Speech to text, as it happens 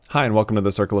Hi, and welcome to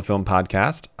the Circle of Film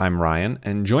podcast. I'm Ryan,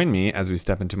 and join me as we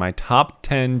step into my top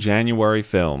 10 January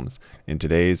films in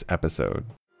today's episode.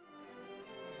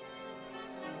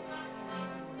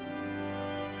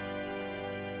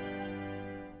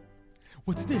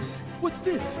 What's this? What's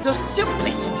this? The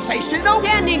simply sensational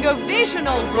Standing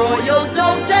ovational Royal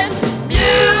Dalton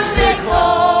Musical!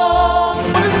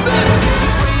 What is this? This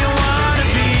is where you wanna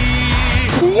be.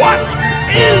 What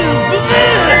is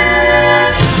this?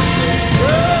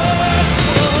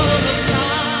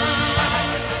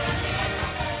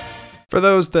 For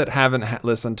those that haven't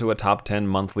listened to a top 10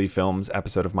 monthly films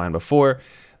episode of mine before,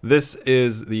 this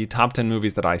is the top 10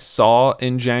 movies that I saw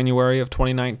in January of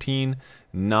 2019,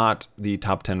 not the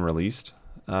top 10 released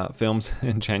films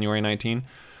in January 19.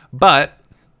 But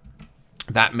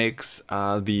that makes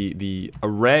the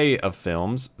array of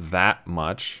films that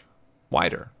much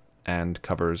wider and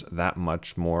covers that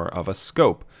much more of a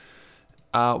scope,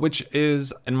 which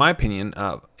is, in my opinion,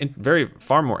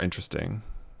 far more interesting,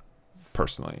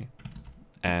 personally.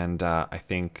 And I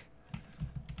think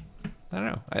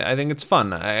it's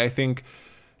fun. I think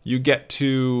you get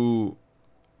to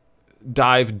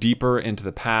dive deeper into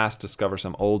the past, discover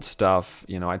some old stuff.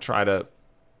 You know, I try to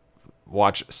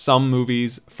watch some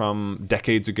movies from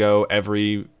decades ago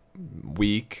every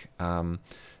week,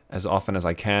 as often as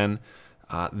I can.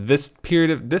 This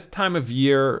time of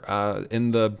year, in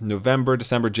the November,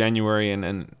 December, January,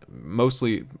 and most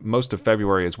of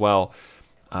February as well,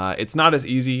 it's not as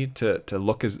easy to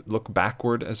look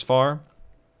backward as far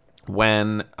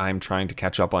when I'm trying to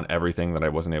catch up on everything that I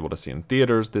wasn't able to see in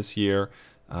theaters this year,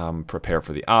 prepare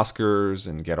for the Oscars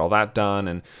and get all that done,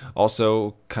 and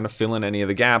also kind of fill in any of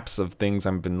the gaps of things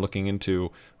I've been looking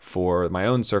into for my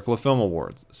own Circle of Film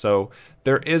Awards. So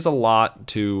there is a lot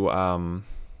to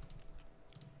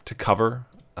cover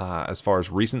as far as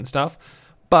recent stuff.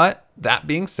 But that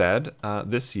being said,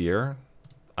 this year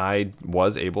I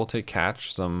was able to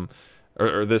catch some,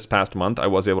 or this past month, I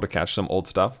was able to catch some old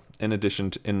stuff in addition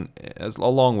to,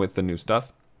 along with the new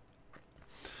stuff.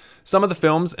 Some of the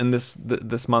films in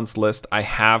this month's list I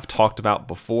have talked about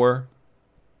before,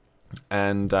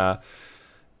 and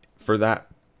for that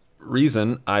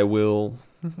reason, I will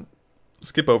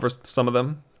skip over some of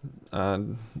them.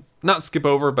 Not skip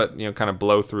over, but kind of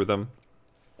blow through them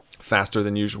faster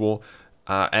than usual.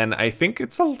 And I think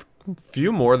it's a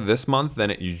few more this month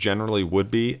than it generally would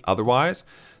be otherwise.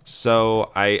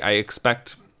 So I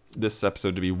expect this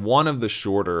episode to be one of the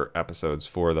shorter episodes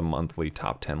for the monthly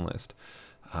top 10 list.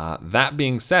 That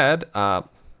being said,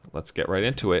 let's get right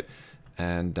into it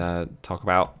and talk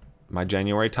about my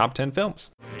January top 10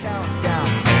 films.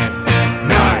 Countdown 10,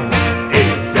 9,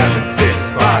 8, 7, 6,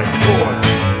 5, 4,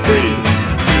 3,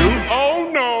 2. Oh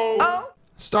no!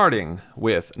 Starting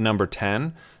with number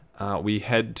 10, we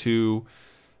head to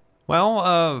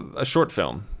a short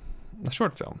film.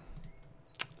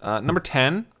 Number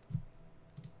 10.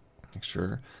 Make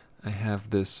sure I have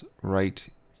this right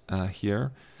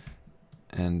here,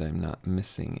 and I'm not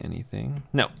missing anything.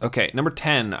 No, okay. Number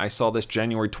 10. I saw this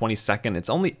January 22nd. It's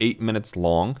only 8 minutes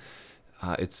long.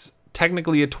 It's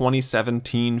technically a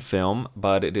 2017 film,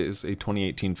 but it is a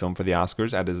 2018 film for the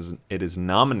Oscars. It is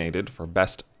nominated for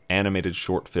Best Animated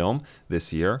Short Film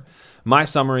this year. My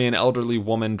summary: an elderly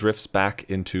woman drifts back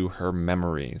into her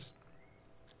memories.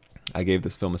 I gave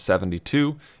this film a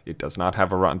 72. It does not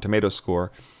have a Rotten Tomatoes score.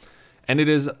 And it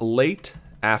is late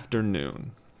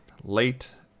afternoon.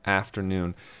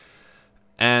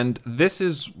 And this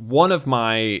is one of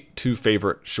my two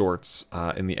favorite shorts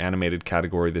in the animated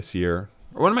category this year.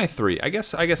 Or one of my three. I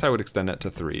guess I would extend it to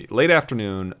three. Late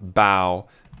Afternoon, Bao,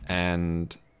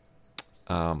 and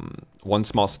One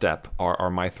Small Step are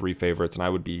my three favorites, and I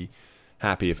would be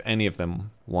happy if any of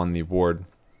them won the award.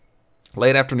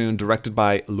 Late Afternoon, directed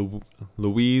by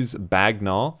Louise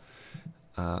Bagnall.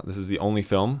 This is the only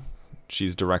film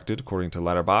she's directed, according to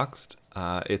Letterboxd.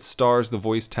 It stars the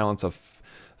voice talents of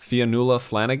Fionnuala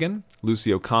Flanagan,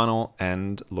 Lucy O'Connell,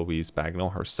 and Louise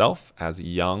Bagnall herself as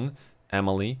young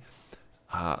Emily.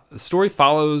 The story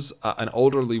follows an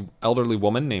elderly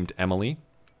woman named Emily,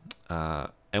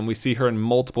 and we see her in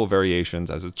multiple variations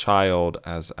as a child,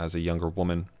 as a younger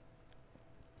woman.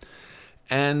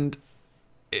 And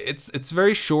it's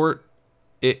very short.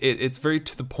 It's very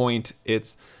to the point.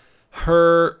 It's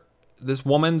this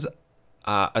woman's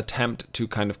attempt to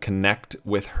kind of connect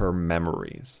with her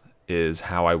memories is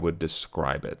how I would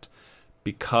describe it,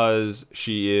 because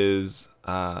she is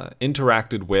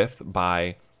interacted with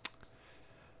by,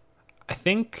 I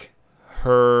think,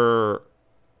 her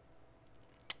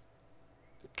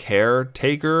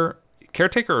caretaker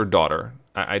or daughter.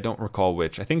 I don't recall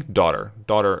which. I think daughter.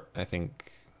 I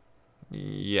think,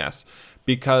 yes.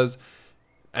 because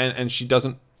and she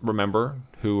doesn't remember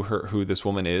who this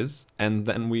woman is, and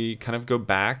then we kind of go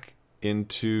back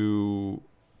into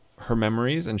her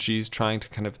memories, and she's trying to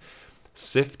kind of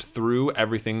sift through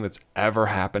everything that's ever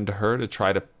happened to her to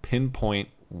try to pinpoint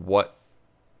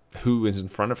who is in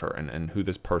front of her and who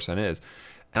this person is.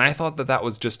 And I thought that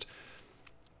was just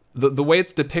the way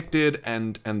it's depicted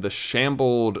and the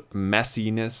shambled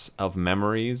messiness of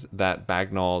memories that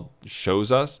Bagnall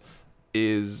shows us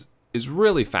is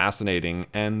really fascinating,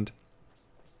 and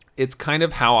it's kind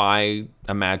of how I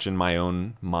imagine my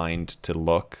own mind to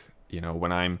look,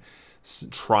 when I'm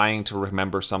trying to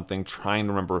remember something, trying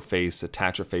to remember a face,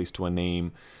 attach a face to a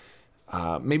name.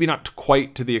 Maybe not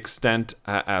quite to the extent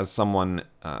as someone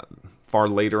far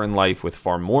later in life with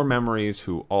far more memories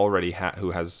who already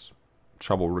who has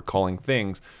trouble recalling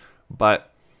things,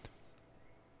 but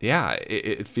yeah,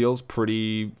 it feels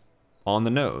pretty on the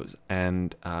nose,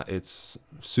 and it's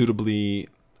suitably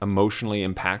emotionally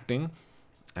impacting,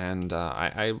 and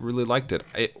I really liked it.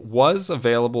 It was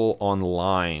available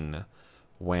online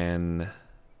when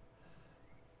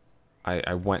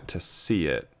I went to see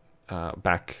it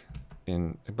back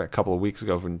a couple of weeks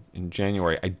ago in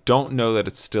January. I don't know that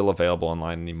it's still available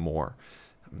online anymore,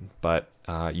 but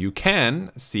you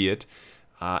can see it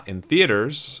in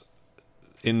theaters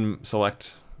in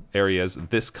select areas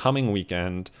this coming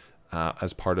weekend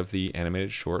as part of the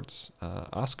Animated Shorts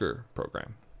Oscar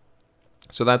program.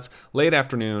 So that's late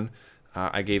afternoon.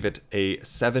 I gave it a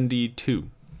 72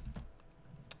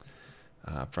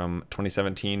 from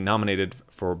 2017, nominated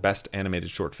for Best Animated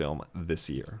Short Film this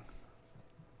year.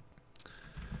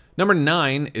 Number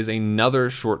 9 is another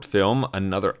short film,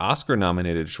 another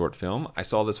Oscar-nominated short film. I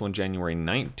saw this one January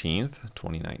 19th,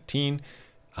 2019.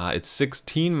 It's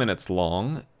 16 minutes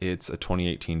long. It's a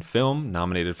 2018 film,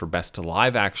 nominated for Best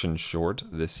Live-Action Short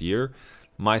this year.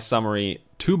 My summary: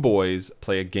 two boys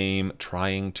play a game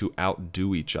trying to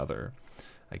outdo each other.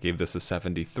 I gave this a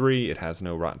 73. It has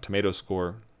no Rotten Tomatoes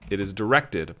score. It is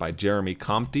directed by Jeremy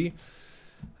Compte,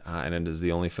 and it is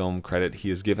the only film credit he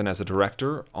is given as a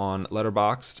director on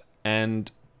Letterboxd.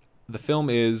 And the film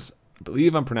is, I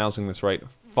believe I'm pronouncing this right,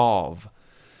 Fauve,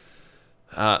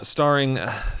 starring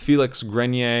Felix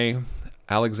Grenier,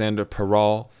 Alexandre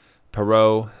Perrault,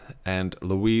 and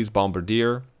Louise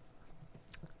Bombardier.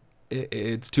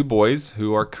 It's two boys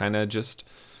who are kind of just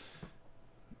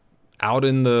out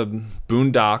in the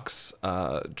boondocks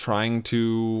trying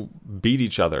to beat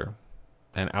each other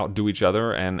and outdo each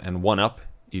other and one-up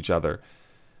each other.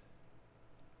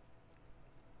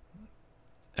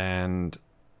 And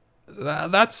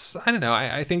that's, I don't know,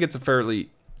 I think it's a fairly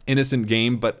innocent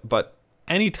game, but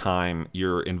anytime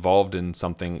you're involved in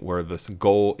something where the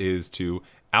goal is to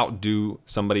outdo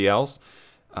somebody else,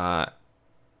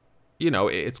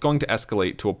 it's going to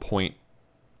escalate to a point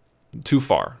too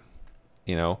far,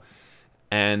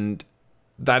 and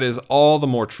that is all the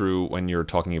more true when you're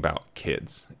talking about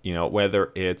kids,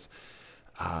 whether it's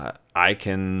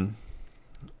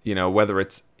whether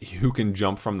it's who can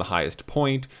jump from the highest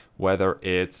point, whether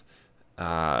it's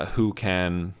who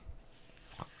can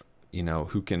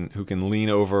lean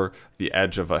over the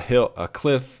edge of a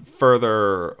cliff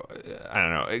further. I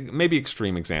don't know, maybe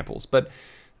extreme examples, but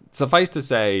suffice to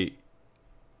say,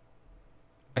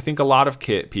 I think a lot of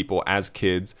people as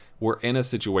kids were in a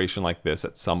situation like this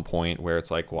at some point where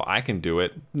it's like, well, I can do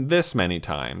it this many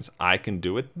times. I can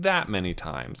do it that many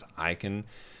times. I can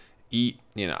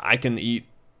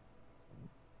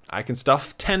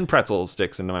stuff 10 pretzel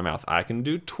sticks into my mouth. I can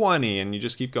do 20, and you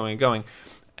just keep going and going.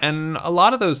 And a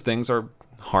lot of those things are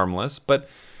harmless, but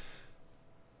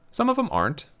some of them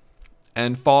aren't.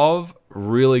 And Fauve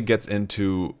really gets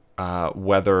into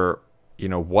whether,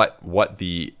 what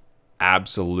the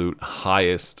absolute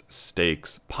highest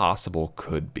stakes possible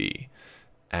could be.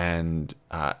 And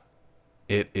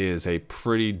it is a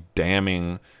pretty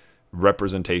damning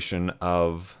representation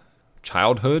of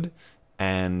childhood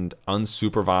and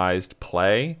unsupervised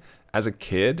play as a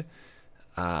kid,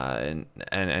 and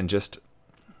just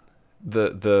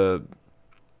the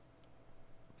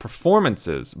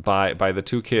performances by the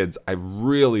two kids I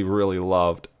really, really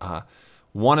loved.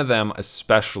 One of them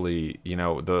especially,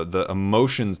 the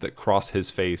emotions that cross his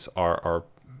face are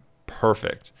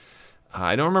perfect.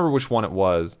 I don't remember which one it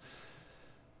was.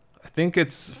 I think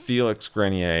it's Felix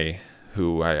Grenier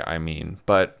who I mean,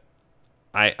 but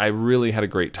I really had a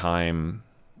great time.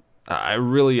 I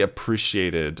really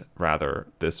appreciated,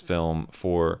 this film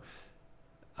for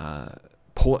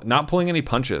not pulling any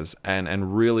punches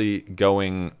and really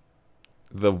going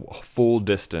the full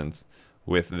distance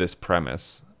with this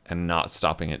premise and not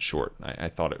stopping it short. I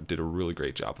thought it did a really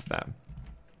great job of that.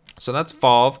 So that's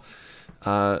Fauve.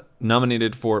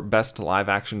 nominated for Best Live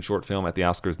Action Short Film at the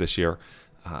Oscars this year.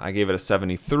 I gave it a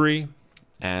 73,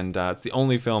 and it's the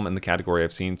only film in the category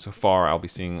I've seen so far. I'll be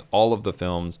seeing all of the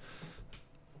films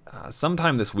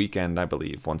sometime this weekend, I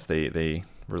believe, once they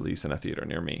release in a theater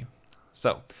near me.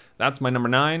 So that's my number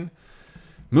 9.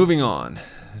 Moving on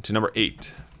to number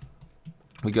 8.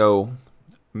 We go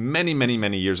many, many,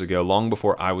 many years ago, long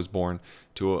before I was born,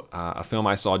 to a film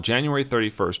I saw January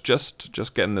 31st,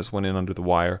 just getting this one in under the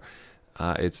wire.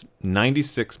 It's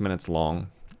 96 minutes long.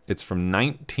 It's from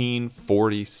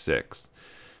 1946.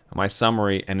 My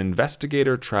summary: an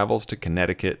investigator travels to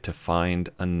Connecticut to find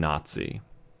a Nazi.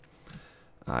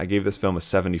 I gave this film a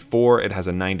 74. It has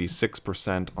a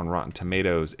 96% on Rotten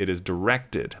Tomatoes. It is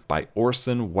directed by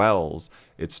Orson Welles.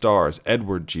 It stars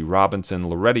Edward G. Robinson,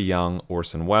 Loretta Young,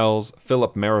 Orson Welles,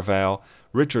 Philip Merivale,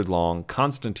 Richard Long,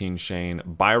 Constantine Shane,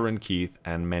 Byron Keith,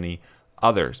 and many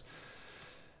others.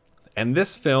 And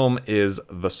this film is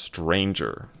The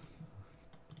Stranger.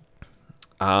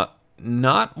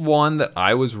 Not one that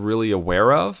I was really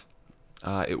aware of.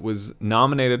 It was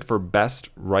nominated for Best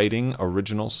Writing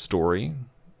Original Story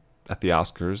at the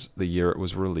Oscars the year it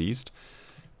was released.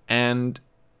 And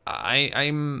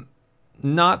I'm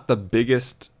not the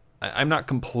biggest... I'm not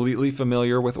completely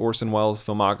familiar with Orson Welles'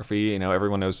 filmography. You know,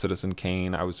 everyone knows Citizen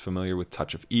Kane. I was familiar with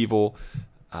Touch of Evil,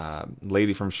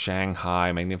 Lady from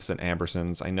Shanghai, Magnificent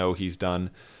Ambersons. I know he's done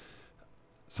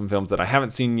some films that I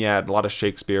haven't seen yet. A lot of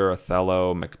Shakespeare,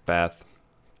 Othello, Macbeth.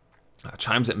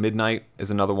 Chimes at Midnight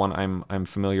is another one I'm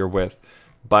familiar with.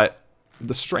 But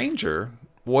The Stranger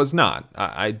was not.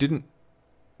 I didn't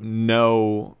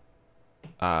know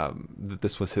that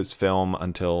this was his film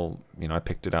until, I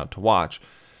picked it out to watch.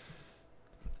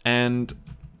 And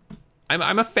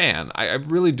I'm a fan. I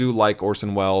really do like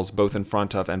Orson Welles, both in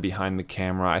front of and behind the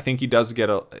camera. I think he does get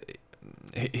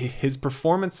his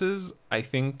performances, I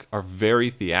think, are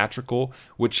very theatrical,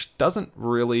 which doesn't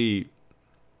really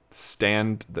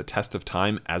stand the test of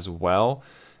time as well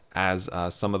as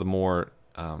some of the more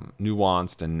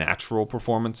nuanced and natural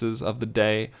performances of the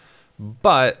day.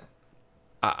 But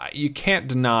you can't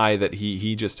deny that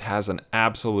he just has an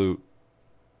absolute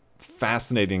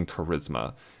fascinating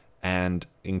charisma and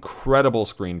incredible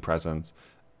screen presence,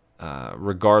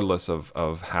 regardless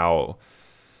of how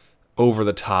over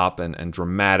the top and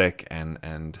dramatic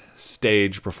and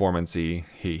stage performance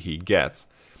he gets.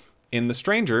 In The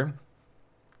Stranger,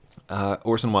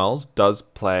 Orson Welles does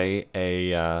play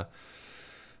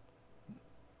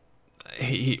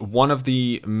one of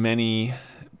the many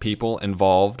people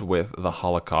involved with the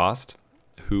Holocaust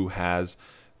who has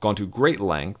gone to great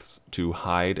lengths to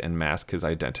hide and mask his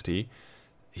identity.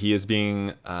 He is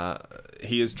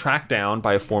tracked down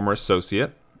by a former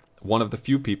associate, one of the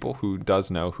few people who does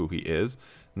know who he is,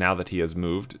 now that he has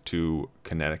moved to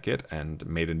Connecticut and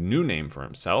made a new name for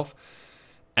himself.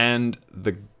 And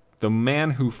the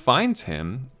man who finds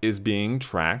him is being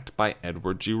tracked by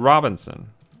Edward G.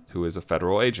 Robinson, who is a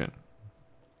federal agent.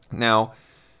 Now,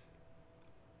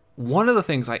 one of the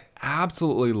things I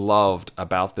absolutely loved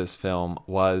about this film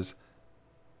was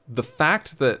the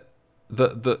fact that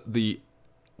the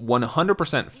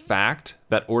 100% fact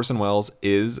that Orson Welles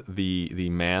is the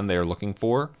man they're looking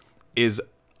for is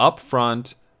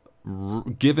upfront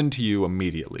given to you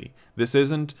immediately. This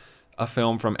isn't a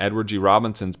film from Edward G.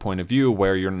 Robinson's point of view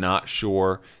where you're not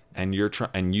sure and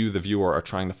you the viewer are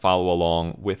trying to follow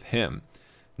along with him.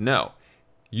 No.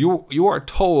 You are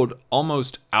told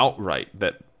almost outright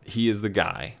that he is the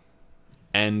guy.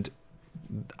 And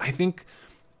I think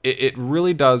it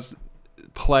really does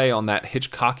play on that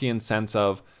Hitchcockian sense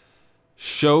of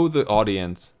show the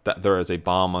audience that there is a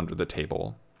bomb under the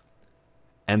table.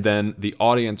 And then the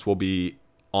audience will be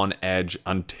on edge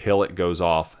until it goes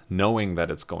off, knowing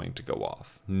that it's going to go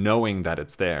off, knowing that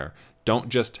it's there. Don't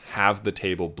just have the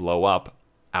table blow up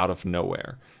out of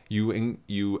nowhere.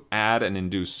 You add and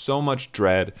induce so much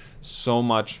dread, so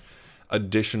much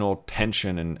additional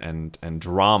tension and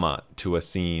drama to a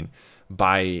scene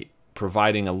by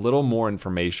providing a little more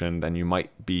information than you might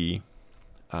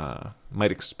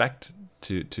expect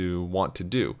to want to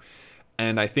do.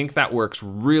 And I think that works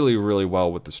really, really well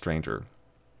with The Stranger.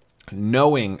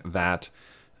 Knowing that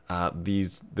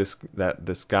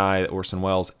this guy Orson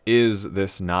Welles is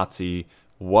this Nazi,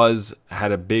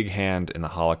 had a big hand in the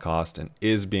Holocaust and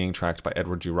is being tracked by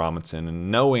Edward G. Robinson, and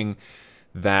knowing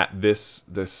that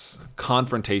this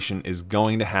confrontation is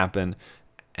going to happen,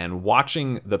 and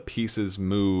watching the pieces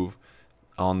move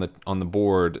on the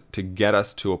board to get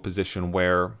us to a position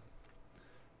where,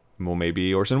 well,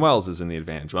 maybe Orson Welles is in the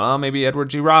advantage. Well, maybe Edward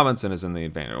G. Robinson is in the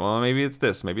advantage. Well, maybe it's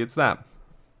this, maybe it's that.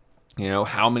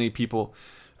 How many people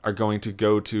are going to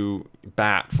go to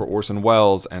bat for Orson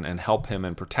Welles and help him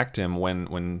and protect him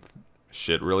when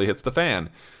shit really hits the fan.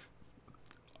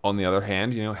 On the other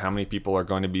hand, how many people are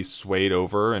going to be swayed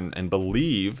over and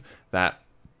believe that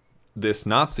this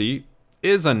Nazi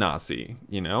is a Nazi?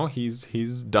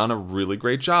 He's done a really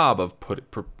great job of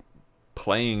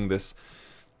playing this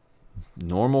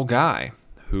normal guy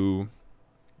who,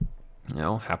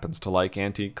 happens to like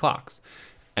antique clocks.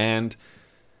 And,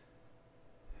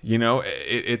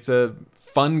 it's a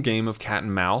fun game of cat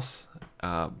and mouse.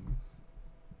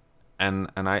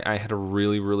 And I had a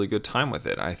really, really good time with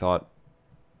it. I thought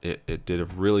it did a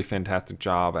really fantastic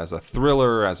job as a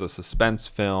thriller, as a suspense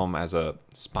film, as a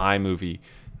spy movie.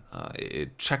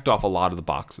 It checked off a lot of the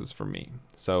boxes for me.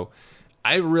 So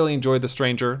I really enjoyed The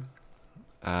Stranger.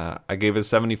 I gave it a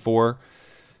 74.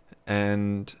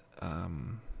 And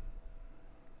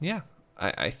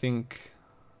I think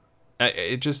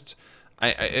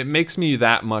it makes me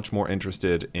that much more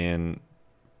interested in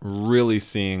really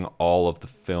seeing all of the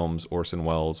films Orson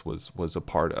Welles was a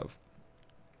part of.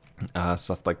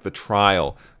 Stuff like The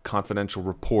Trial, Confidential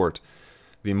Report,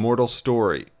 The Immortal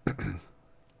Story,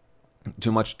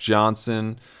 Too Much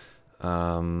Johnson,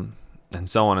 and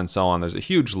so on and so on. There's a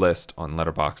huge list on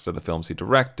Letterboxd of the films he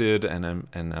directed, and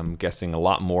I'm guessing a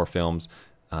lot more films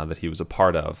that he was a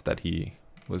part of, that he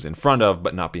was in front of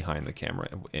but not behind the camera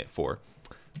for.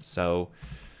 So,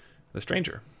 The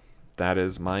Stranger. That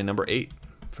is my number 8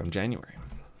 from January.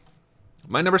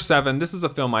 My number 7, this is a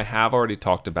film I have already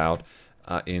talked about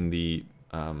in the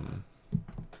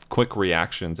quick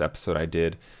reactions episode I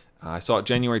did. I saw it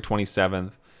January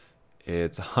 27th.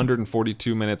 It's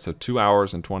 142 minutes, so 2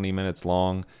 hours and 20 minutes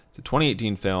long. It's a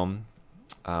 2018 film.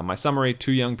 My summary: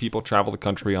 2 young people travel the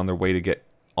country on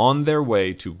their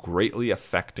way to greatly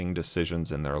affecting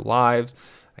decisions in their lives.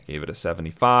 I gave it a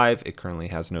 75. It currently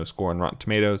has no score on Rotten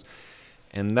Tomatoes.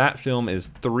 And that film is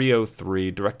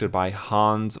 303, directed by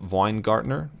Hans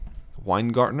Weingartner,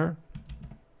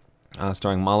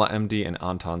 starring Mala MD and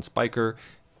Anton Spiker.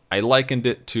 I likened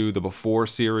it to the Before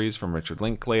series from Richard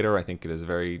Linklater. I think it is a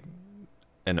very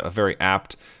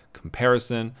apt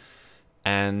comparison.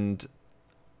 And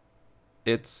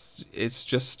it's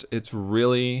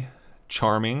really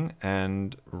charming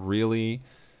and really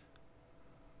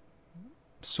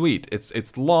sweet.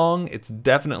 It's long. It's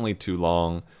definitely too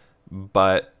long,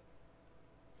 but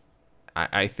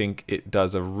I think it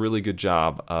does a really good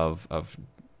job of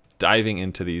diving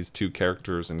into these 2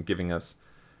 characters and giving us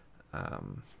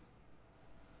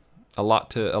a lot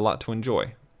to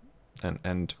enjoy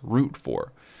and root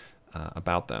for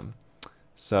about them.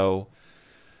 So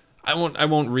I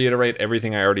won't reiterate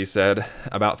everything I already said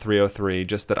about 303,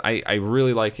 just that I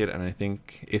really like it, and I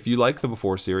think if you like the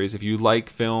Before series, if you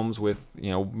like films with,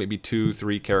 maybe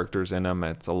 2-3 characters in them,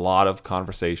 it's a lot of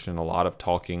conversation, a lot of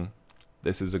talking,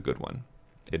 this is a good one.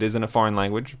 It is in a foreign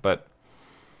language, but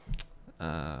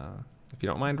if you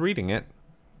don't mind reading it,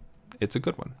 it's a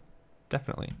good one.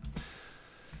 Definitely.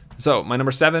 So my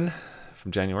number 7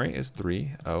 from January is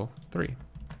 303.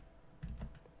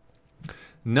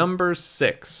 Number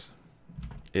 6.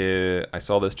 I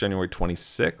saw this January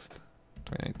 26th,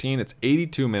 2019. It's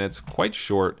 82 minutes, quite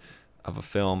short of a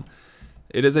film.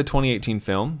 It is a 2018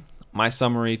 film. My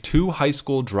summary: 2 high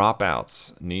school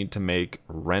dropouts need to make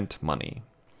rent money.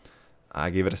 I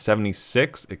gave it a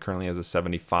 76. It currently has a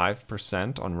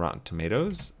 75% on Rotten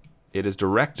Tomatoes. It is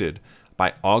directed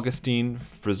by Augustine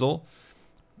Frizzle.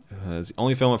 It's the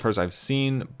only film of hers I've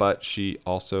seen, but she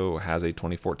also has a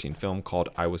 2014 film called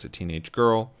I Was a Teenage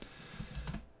Girl.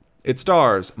 It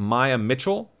stars Maya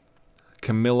Mitchell,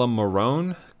 Camilla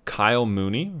Morone, Kyle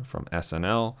Mooney from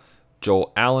SNL,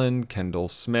 Joel Allen, Kendall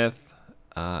Smith,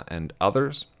 and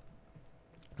others.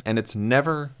 And it's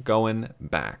never going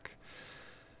back.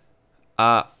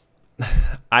 I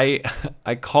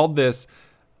called this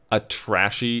a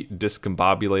trashy,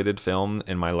 discombobulated film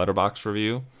in my Letterboxd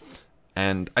review,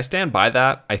 and I stand by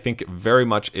that. I think it very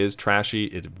much is trashy.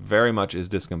 It very much is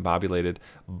discombobulated,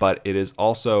 but it is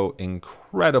also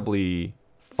incredibly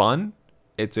fun.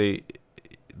 It's the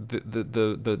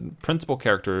principal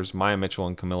characters, Maya Mitchell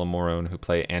and Camilla Morone, who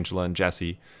play Angela and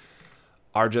Jesse,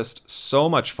 are just so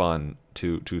much fun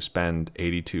to spend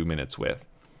 82 minutes with.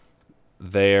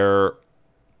 Their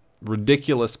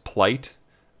ridiculous plight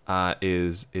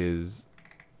is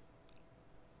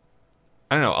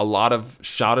I don't know, a lot of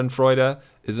schadenfreude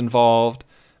is involved,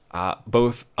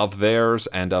 both of theirs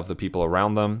and of the people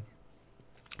around them.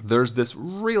 There's this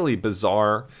really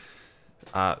bizarre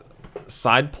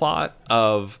side plot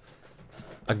of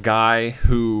a guy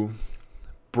who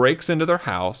breaks into their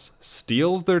house,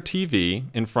 steals their TV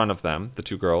in front of them, the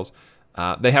 2 girls.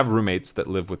 They have roommates that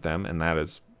live with them, and that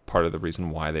is part of the reason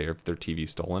why their TV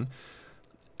stolen.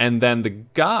 And then the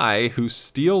guy who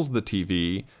steals the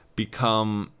TV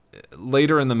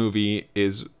later in the movie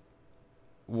is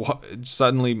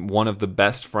suddenly one of the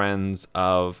best friends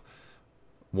of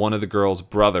one of the girl's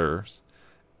brothers.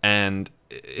 And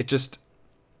it just,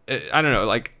 I don't know,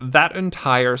 like that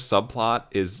entire subplot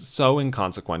is so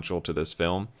inconsequential to this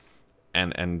film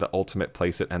and the ultimate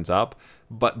place it ends up,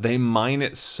 but they mine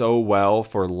it so well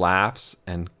for laughs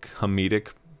and comedic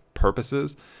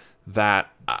purposes that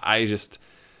I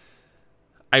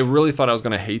really thought I was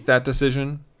going to hate that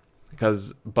decision,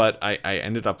 but I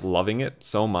ended up loving it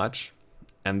so much.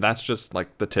 And that's just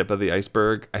like the tip of the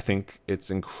iceberg. I think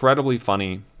it's incredibly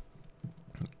funny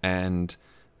and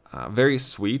very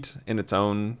sweet in its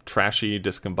own trashy,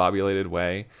 discombobulated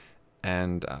way.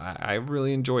 And I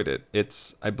really enjoyed it.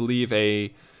 It's, I believe,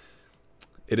 it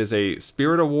is a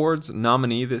Spirit Awards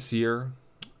nominee this year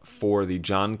for the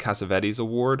John Cassavetes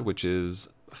Award, which is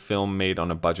a film made on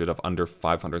a budget of under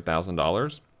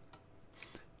 $500,000.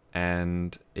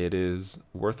 And it is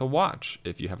worth a watch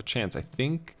if you have a chance. I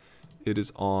think it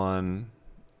is on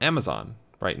Amazon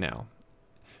right now.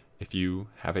 If you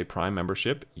have a Prime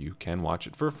membership, you can watch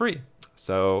it for free.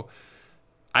 So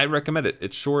I recommend it.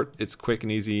 It's short, it's quick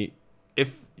and easy.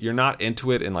 If you're not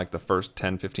into it in like the first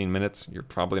 10, 15 minutes, you're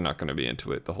probably not going to be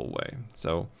into it the whole way.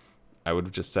 So I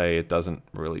would just say it doesn't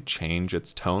really change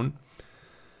its tone.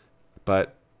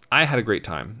 But I had a great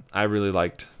time. I really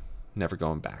liked Never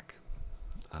Going Back,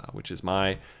 which is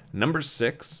my number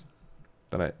 6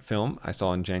 film I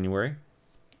saw in January.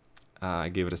 I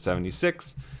gave it a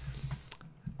 76.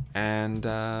 And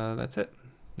that's it.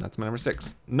 That's my number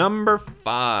 6. Number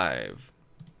 5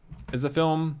 is a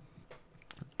film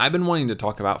I've been wanting to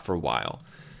talk about for a while.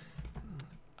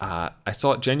 I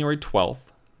saw it January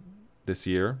 12th this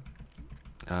year.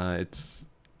 It's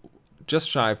just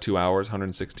shy of 2 hours,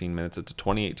 116 minutes. It's a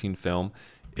 2018 film.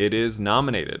 It is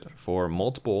nominated for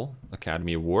multiple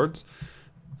Academy Awards.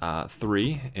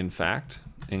 3, in fact,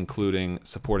 including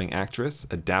Supporting Actress,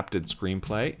 Adapted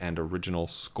Screenplay, and Original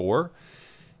Score.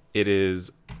 It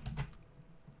is,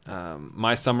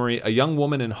 my summary, a young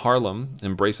woman in Harlem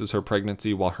embraces her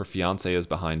pregnancy while her fiancé is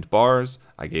behind bars.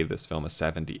 I gave this film a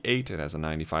 78. It has a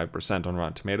 95% on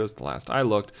Rotten Tomatoes, the last I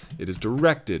looked. It is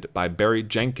directed by Barry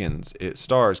Jenkins. It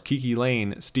stars Kiki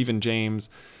Lane, Stephen James,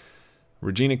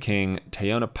 Regina King,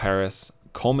 Teyona Paris,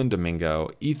 Coleman Domingo,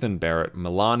 Ethan Barrett,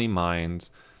 Milani Mines,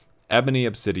 Ebony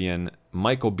Obsidian,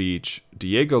 Michael Beach,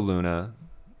 Diego Luna,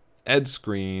 Ed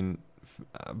Skrein,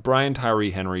 Brian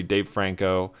Tyree Henry, Dave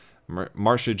Franco,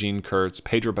 Marcia Jean Kurtz,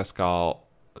 Pedro Pascal,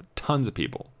 tons of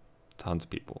people,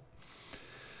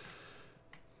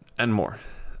 and more.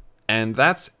 And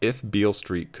that's If Beale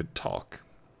Street Could Talk.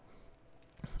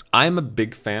 I'm a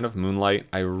big fan of Moonlight.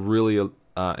 I really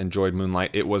enjoyed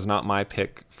Moonlight. It was not my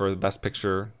pick for the Best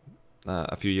Picture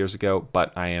a few years ago,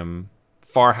 but I am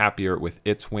far happier with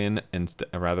its win as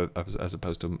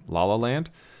opposed to La La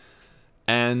Land.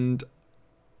 And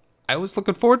I was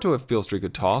looking forward to If Beale Street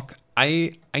Could Talk.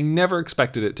 I never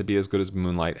expected it to be as good as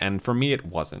Moonlight, and for me it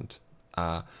wasn't.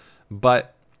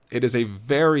 But it is a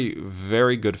very,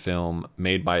 very good film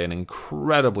made by an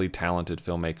incredibly talented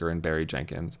filmmaker in Barry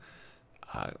Jenkins.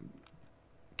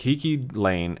 Kiki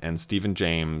Lane and Stephen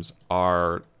James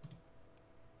are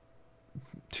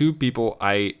two people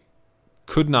I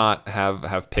could not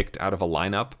have picked out of a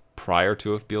lineup prior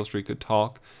to If Beale Street Could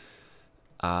Talk.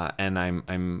 And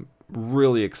I'm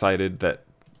really excited that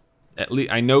at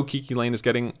least I know Kiki Lane is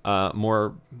getting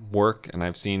more work, and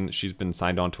I've seen she's been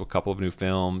signed on to a couple of new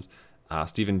films.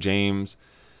 Stephen James,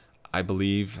 I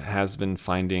believe, has been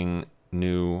finding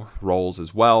new roles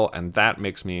as well, and that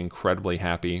makes me incredibly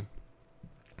happy.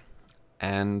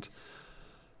 And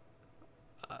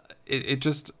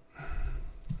it's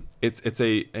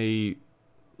a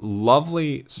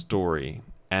lovely story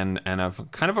and a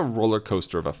kind of a roller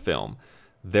coaster of a film.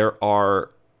 There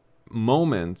are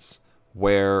moments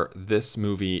where this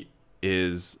movie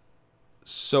is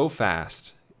so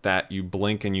fast that you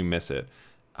blink and you miss it.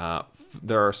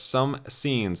 There are some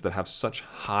scenes that have such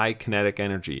high kinetic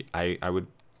energy. I would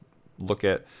look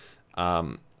at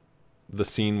the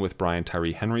scene with Brian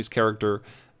Tyree Henry's character,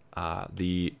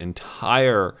 the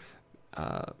entire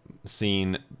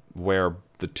scene where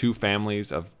the two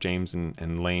families of James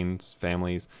and Lane's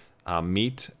families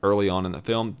meet early on in the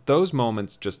film. Those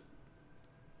moments just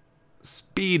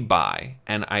speed by,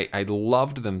 and I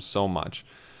loved them so much.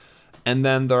 And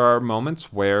then there are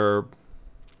moments where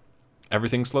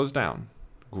everything slows down,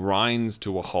 grinds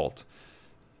to a halt.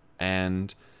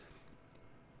 And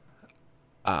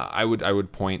I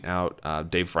would point out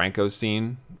Dave Franco's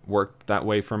scene worked that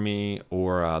way for me,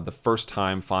 or the first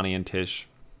time Fonnie and Tish,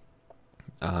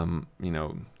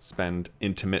 spend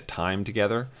intimate time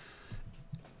together.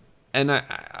 And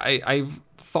I've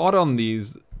thought on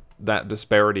that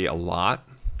disparity a lot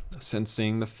since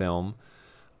seeing the film.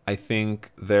 I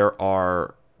think there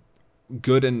are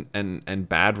good and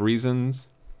bad reasons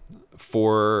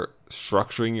for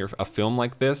structuring a film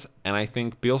like this, and I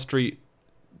think Beale Street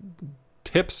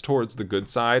tips towards the good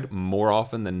side more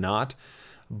often than not.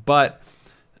 But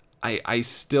I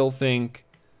still think,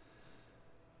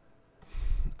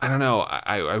 I don't know,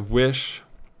 I wish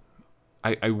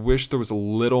there was a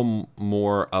little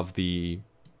more of the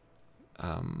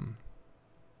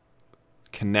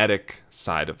kinetic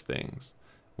side of things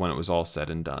when it was all said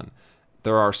and done.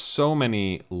 There are so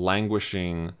many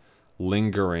languishing,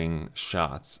 lingering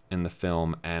shots in the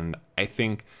film, and I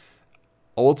think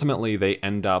ultimately they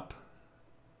end up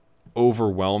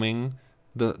overwhelming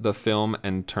the film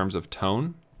in terms of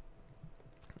tone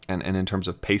and in terms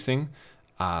of pacing,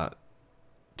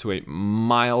 to a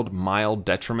mild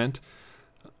detriment.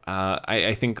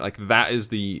 I think like that is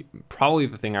probably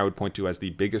the thing I would point to as the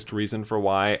biggest reason for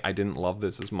why I didn't love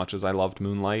this as much as I loved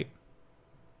Moonlight.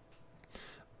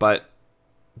 But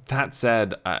that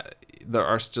said, there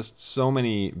are just so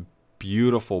many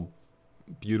beautiful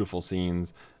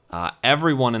scenes.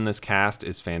 Everyone in this cast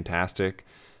is fantastic.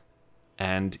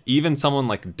 And even someone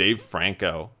like Dave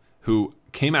Franco, who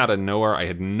came out of nowhere, I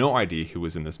had no idea who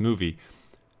was in this movie.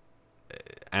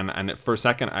 And for a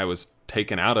second, I was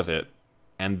taken out of it.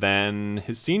 And then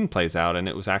his scene plays out, and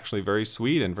it was actually very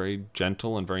sweet and very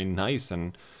gentle and very nice.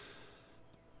 And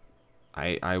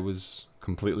I was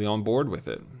completely on board with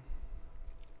it.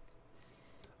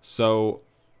 So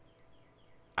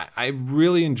I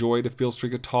really enjoyed If Beale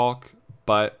Street Could Talk,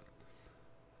 but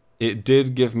it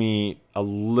did give me a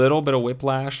little bit of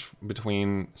whiplash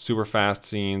between super fast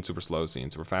scene, super slow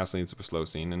scene, super fast scene, super slow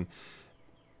scene. And,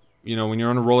 when you're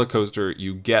on a roller coaster,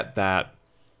 you get that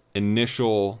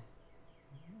initial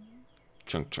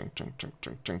chunk, chunk, chunk, chunk,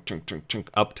 chunk, chunk, chunk, chunk, chunk,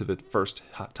 up to the first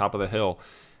top of the hill.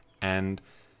 And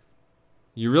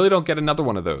you really don't get another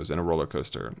one of those in a roller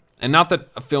coaster. And not that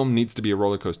a film needs to be a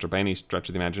roller coaster by any stretch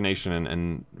of the imagination.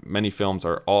 And many films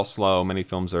are all slow. Many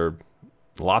films are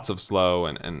lots of slow,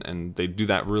 and they do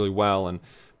that really well. And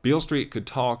Beale Street Could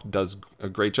Talk does a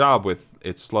great job with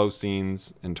its slow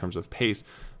scenes in terms of pace.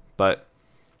 But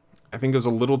I think it was a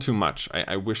little too much.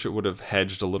 I wish it would have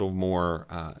hedged a little more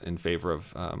in favor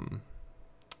of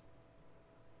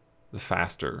the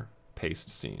faster paced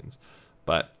scenes.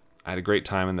 But I had a great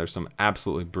time, and there's some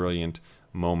absolutely brilliant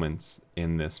moments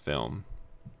in this film.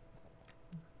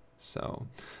 So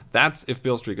that's If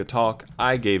Beale Street Could Talk.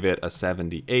 I gave it a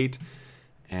 78,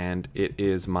 and it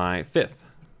is my 5th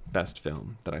best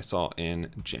film that I saw in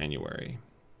January.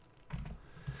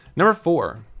 Number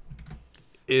 4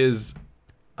 is,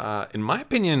 in my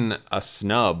opinion, a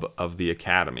snub of the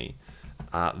Academy.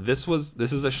 This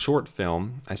is a short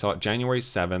film. I saw it January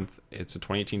 7th. It's a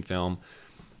 2018 film.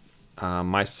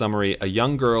 My summary: a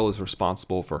young girl is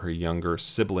responsible for her younger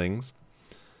siblings.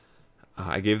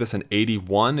 I gave this an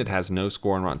 81. It has no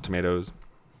score on Rotten Tomatoes.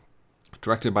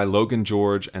 Directed by Logan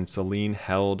George and Celine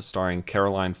Held, starring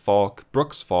Caroline Falk,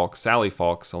 Brooks Falk, Sally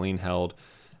Falk, Celine Held,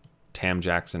 Tam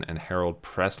Jackson, and Harold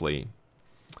Presley.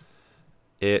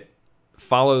 It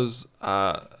follows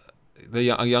a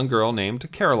young girl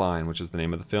named Caroline, which is the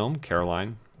name of the film,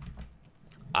 Caroline.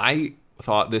 I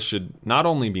thought this should not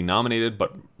only be nominated,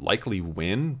 but likely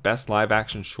win Best Live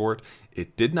Action Short.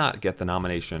 It did not get the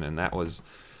nomination, and that was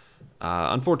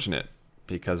unfortunate,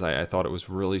 because I thought it was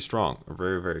really strong, a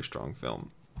very, very strong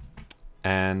film.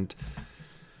 And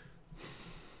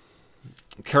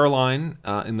Caroline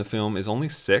in the film is only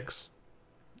 6,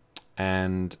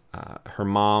 and her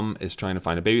mom is trying to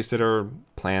find a babysitter.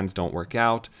 Plans don't work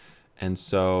out. And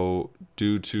so,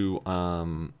 due to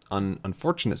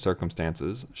unfortunate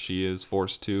circumstances, she is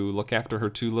forced to look after her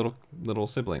 2 little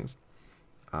siblings,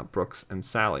 Brooks and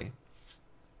Sally.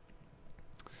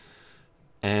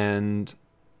 And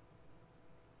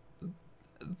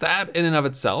that, in and of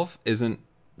itself, isn't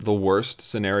the worst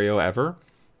scenario ever,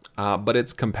 but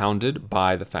it's compounded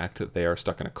by the fact that they are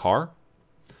stuck in a car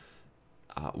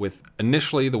with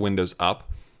initially the windows up.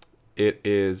 It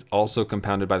is also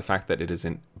compounded by the fact that it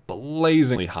isn't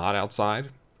blazingly hot outside,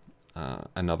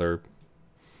 another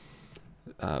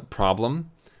problem.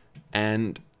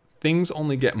 And things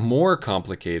only get more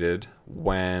complicated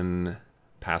when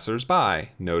passers-by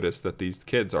notice that these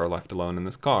kids are left alone in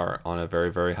this car on a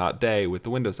very, very hot day with the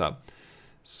windows up.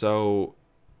 So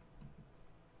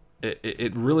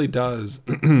it really does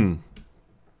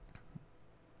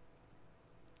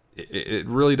it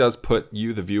really does put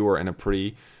you, the viewer, in a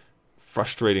pretty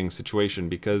frustrating situation,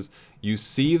 because you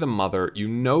see the mother, you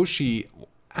know she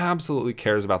absolutely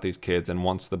cares about these kids and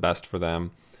wants the best for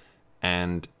them,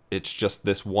 and it's just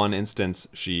this one instance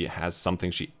she has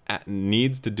something she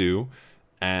needs to do,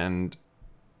 and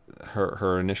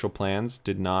her initial plans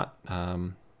did not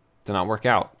work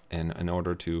out in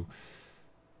order to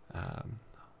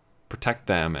protect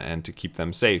them and to keep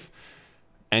them safe.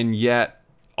 And yet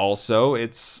also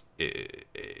it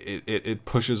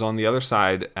pushes on the other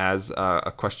side as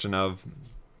a question of,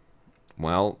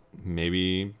 well,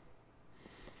 maybe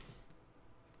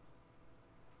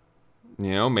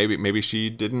maybe she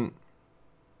didn't,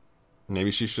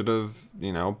 maybe she should have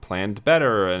planned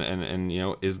better, and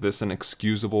is this an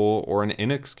excusable or an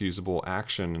inexcusable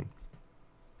action?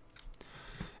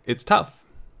 It's tough.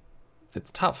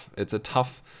 It's a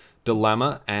tough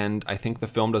dilemma, and I think the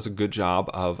film does a good job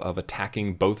of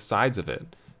attacking both sides of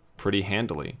it pretty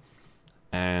handily.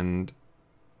 And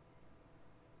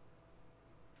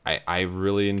I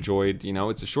really enjoyed,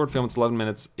 it's a short film, it's 11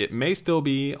 minutes. It may still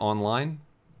be online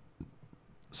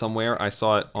somewhere. I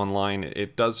saw it online.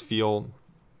 It does feel,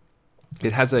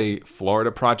 it has a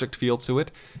Florida Project feel to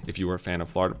it. If you were a fan of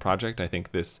Florida Project, I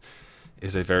think this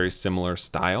is a very similar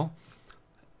style.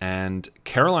 And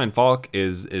Caroline Falk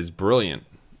is brilliant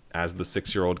as the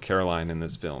 6-year-old Caroline in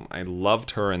this film. I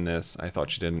loved her in this. I thought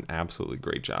she did an absolutely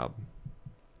great job.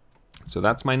 So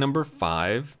that's my number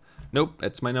 5. Nope,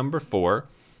 it's my number 4.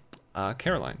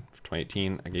 Caroline, for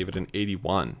 2018. I gave it an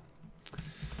 81.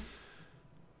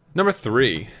 Number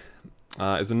 3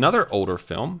 is another older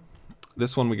film.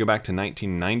 This one we go back to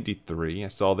 1993. I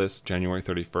saw this January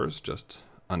 31st, just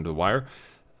under the wire.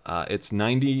 It's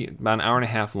about an hour and a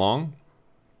half long.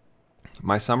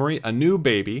 My summary: a new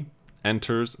baby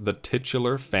enters the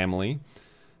titular family.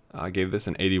 I gave this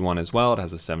an 81 as well. It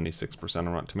has a 76% on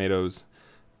Rotten Tomatoes.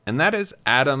 And that is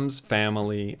Addams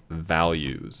Family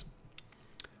Values.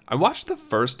 I watched the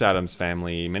first Addams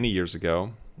Family a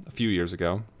few years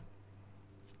ago.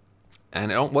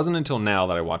 And it wasn't until now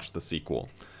that I watched the sequel.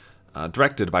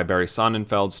 Directed by Barry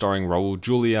Sonnenfeld, starring Raul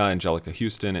Julia, Angelica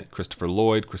Houston, Christopher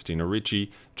Lloyd, Christina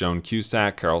Ricci, Joan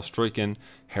Cusack, Carol Struycken,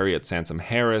 Harriet Sansom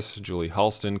Harris, Julie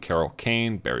Halston, Carol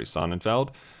Kane, Barry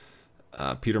Sonnenfeld,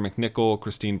 Peter McNichol,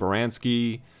 Christine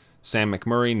Baranski, Sam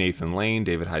McMurray, Nathan Lane,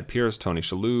 David Hyde Pierce, Tony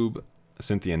Shalhoub,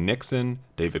 Cynthia Nixon,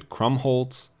 David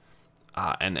Krumholtz,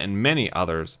 and many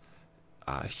others.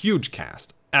 Huge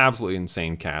cast. Absolutely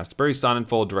insane cast. Barry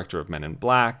Sonnenfeld, director of Men in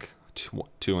Black,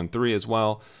 2 and 3 as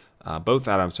well. Both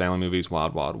Addams Family movies,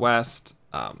 Wild Wild West,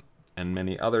 and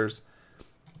many others.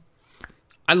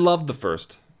 I loved the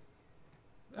first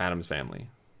Addams Family.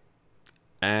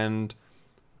 And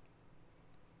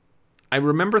I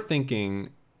remember thinking,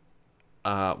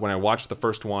 when I watched the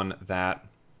first one, that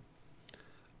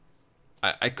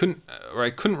I couldn't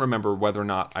remember whether or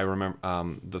not I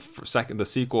remember the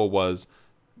sequel was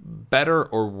better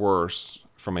or worse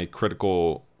from a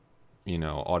critical,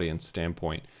 audience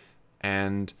standpoint.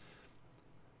 And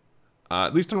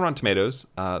at least on Rotten Tomatoes,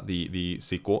 the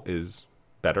sequel is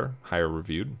better, higher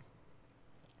reviewed.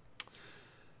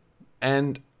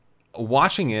 And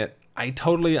watching it, I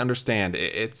totally understand.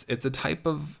 It's a type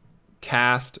of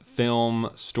cast,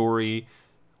 film, story,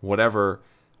 whatever,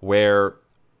 where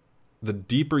the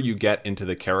deeper you get into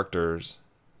the characters,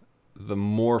 the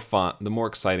more fun, the more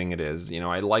exciting it is.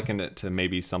 I likened it to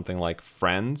maybe something like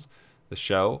Friends, the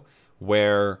show,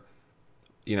 where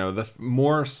the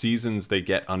more seasons they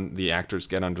get the actors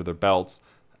get under their belts,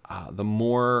 the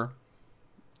more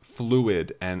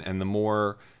fluid and the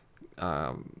more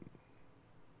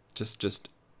just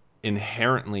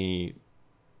inherent the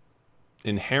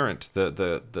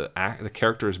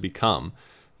characters become.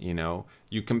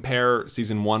 You compare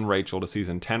season 1 Rachel to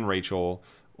season 10 Rachel,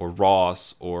 or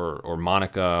Ross, or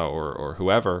Monica, or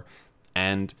whoever,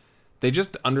 and they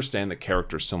just understand the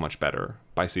characters so much better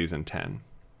by season 10.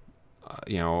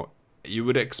 You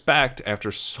would expect,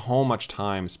 after so much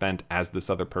time spent as this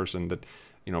other person, that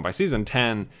by season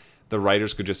 10 the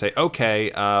writers could just say,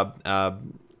 okay,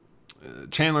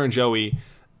 Chandler and Joey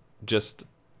just,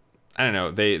 I don't know,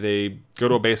 they go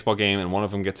to a baseball game and one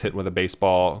of them gets hit with a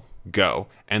baseball, go.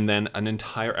 And then an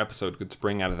entire episode could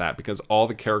spring out of that, because all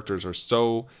the characters are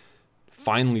so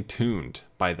finely tuned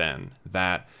by then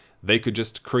that they could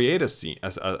just create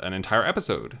an entire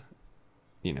episode,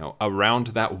 around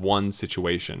that one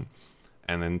situation,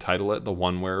 and then title it the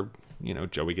one where,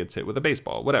 Joey gets hit with a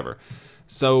baseball, whatever.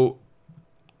 So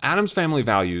Addams Family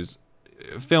Values,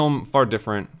 film far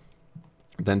different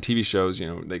than TV shows.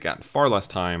 They got far less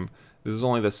time. This is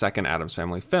only the second Addams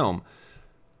Family film,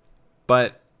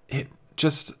 but it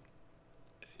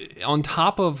on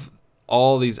top of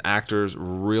all these actors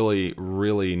really,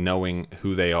 really knowing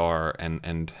who they are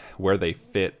and where they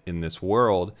fit in this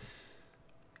world,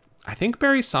 I think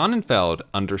Barry Sonnenfeld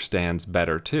understands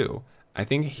better too. I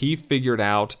think he figured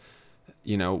out,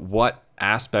 what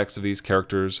aspects of these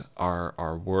characters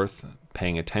are worth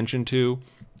paying attention to.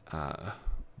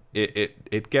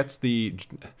 It gets the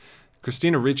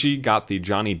Christina Ricci got the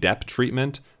Johnny Depp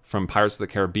treatment from Pirates of the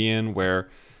Caribbean, where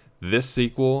this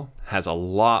sequel has a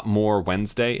lot more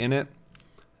Wednesday in it.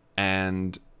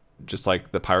 And just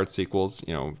like the Pirates sequels,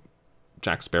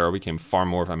 Jack Sparrow became far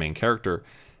more of a main character.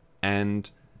 And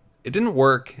it didn't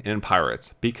work in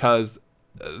Pirates because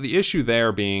the issue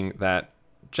there being that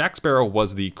Jack Sparrow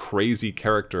was the crazy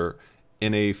character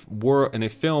in a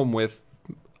film with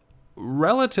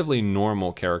relatively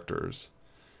normal characters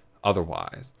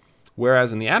otherwise.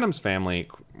 Whereas in the Addams Family,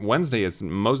 Wednesday is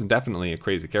most definitely a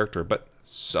crazy character, but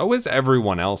so is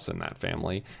everyone else in that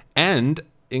family. And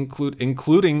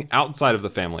including outside of the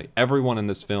family, everyone in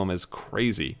this film is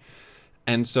crazy.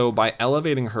 And so by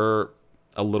elevating her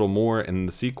a little more in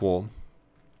the sequel,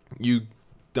 it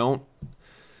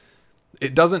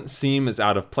doesn't seem as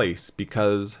out of place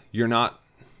because you're not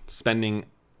spending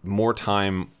more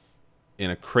time in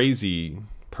a crazy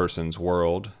person's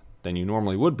world than you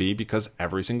normally would be because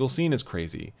every single scene is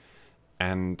crazy.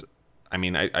 And I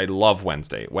mean, I love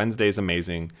Wednesday. Wednesday is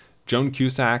amazing. Joan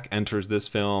Cusack enters this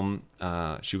film.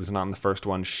 She was not in the first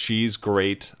one. She's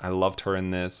great. I loved her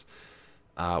in this.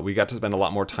 We got to spend a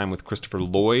lot more time with Christopher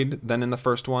Lloyd than in the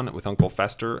first one with Uncle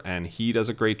Fester, and he does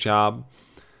a great job.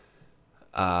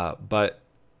 But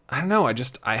I don't know.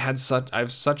 I have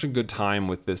such a good time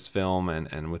with this film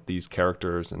and with these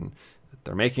characters, and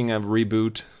they're making a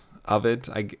reboot of it.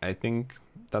 I think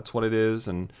that's what it is,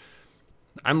 and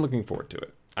I'm looking forward to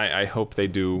it. I hope they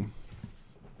do.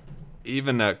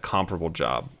 Even a comparable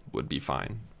job would be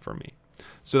fine for me.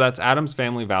 So that's Addams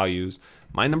Family Values.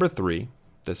 My number 3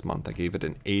 this month. I gave it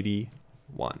an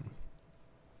 81.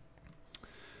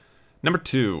 Number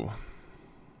 2.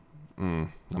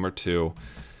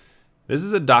 This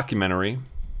is a documentary.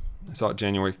 I saw it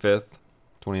January 5th,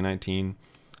 2019.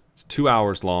 It's 2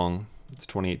 hours long. It's a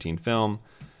 2018 film.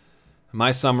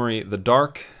 My summary: the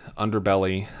dark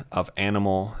underbelly of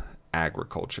animal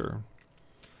agriculture.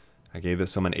 I gave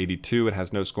this film an 82. It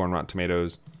has no score on Rotten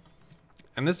Tomatoes.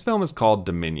 And this film is called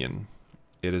Dominion.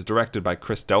 It is directed by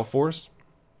Chris Delforce.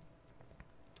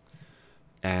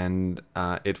 And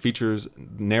it features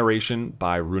narration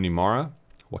by Rooney Mara,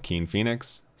 Joaquin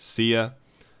Phoenix, Sia,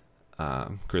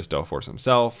 Chris Delforce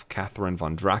himself, Catherine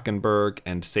von Drakenberg,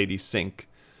 and Sadie Sink.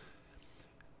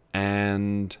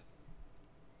 And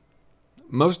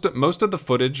most of the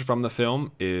footage from the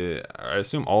film, I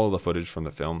assume all of the footage from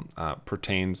the film,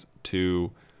 pertains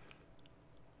to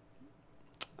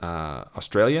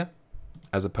Australia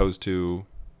as opposed to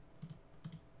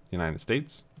the United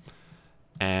States.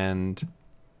 And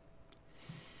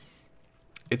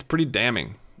it's pretty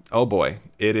damning. Oh boy,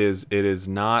 it is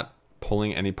not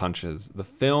pulling any punches. The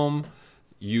film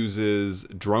uses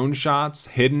drone shots,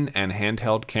 hidden and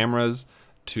handheld cameras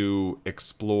to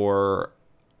explore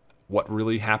what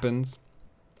really happens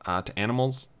to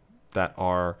animals that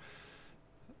are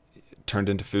turned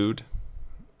into food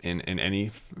in any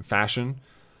fashion.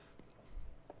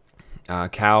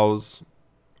 Cows,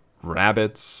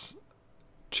 rabbits,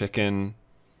 chicken,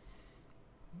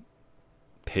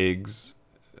 pigs,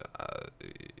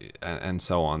 and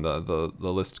so on. The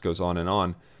list goes on and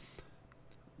on.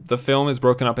 The film is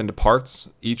broken up into parts,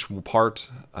 each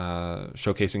part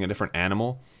showcasing a different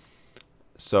animal.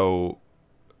 So,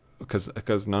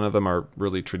 because none of them are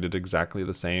really treated exactly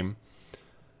the same.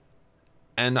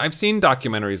 And I've seen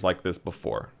documentaries like this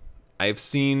before. I've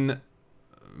seen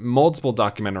multiple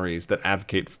documentaries that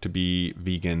advocate to be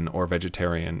vegan or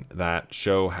vegetarian that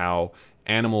show how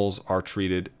animals are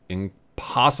treated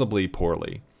impossibly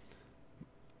poorly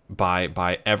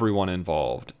by everyone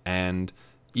involved, and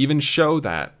even show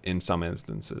that in some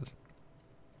instances.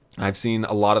 I've seen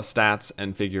a lot of stats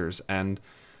and figures, and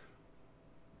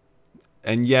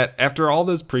yet after all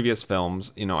those previous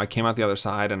films, I came out the other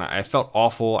side and I felt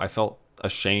awful. I felt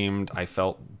ashamed. I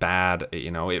felt bad.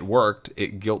 It worked.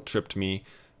 It guilt tripped me.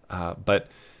 But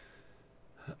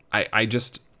I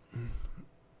just,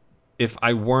 if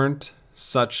I weren't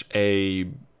such a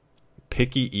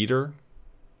picky eater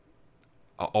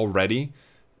already,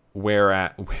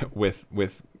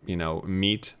 with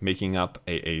meat making up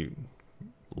a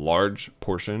large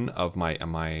portion of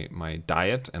my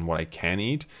diet and what I can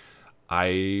eat,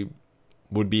 I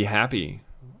would be happy.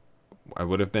 I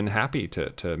would have been happy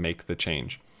to make the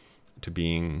change to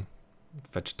being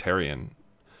vegetarian.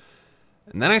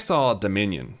 And then I saw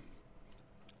Dominion,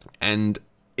 and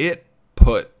it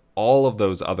put all of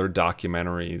those other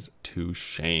documentaries to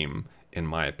shame, in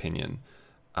my opinion.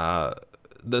 The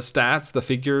stats, the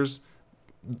figures,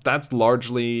 that's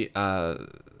largely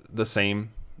the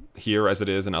same here as it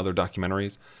is in other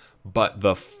documentaries, but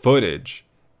the footage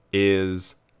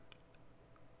is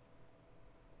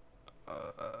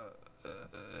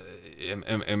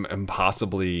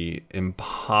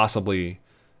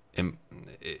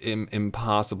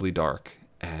impossibly dark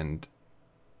and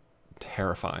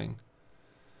terrifying.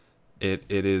 It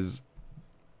is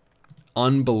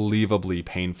unbelievably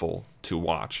painful to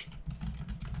watch.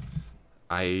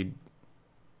 Man.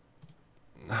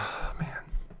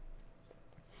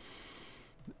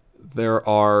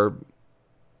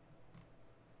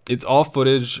 It's all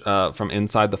footage from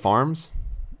inside the farms,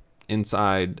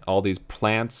 inside all these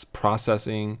plants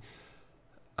processing.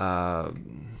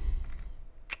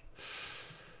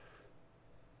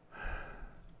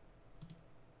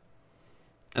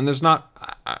 And there's not,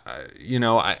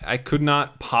 I could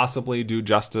not possibly do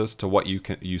justice to what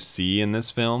you see in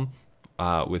this film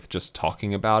with just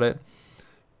talking about it.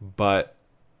 But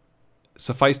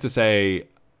suffice to say,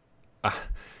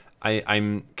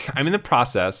 I'm in the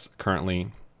process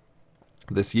currently,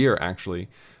 this year actually,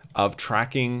 of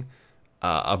tracking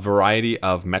a variety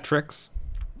of metrics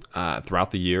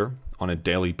throughout the year on a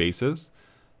daily basis.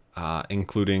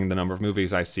 Including the number of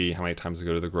movies I see, how many times I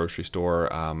go to the grocery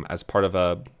store, as part of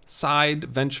a side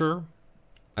venture,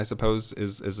 I suppose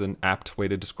is an apt way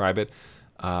to describe it,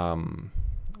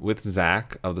 with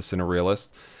Zach of the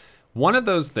Cinerealist. One of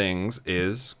those things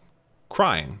is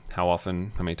crying. How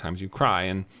many times you cry.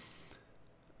 And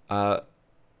I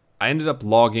ended up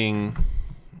logging,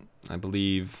 I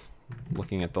believe,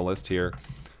 looking at the list here,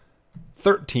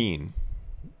 13.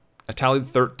 I tallied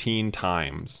 13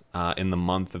 times in the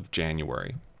month of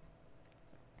January,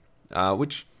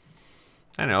 which,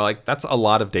 I don't know, like, that's a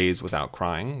lot of days without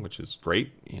crying, which is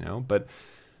great, but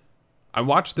I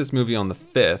watched this movie on the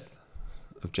 5th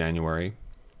of January,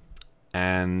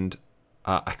 and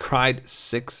I cried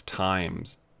 6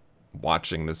 times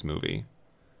watching this movie.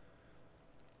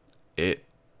 It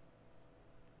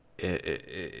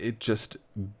just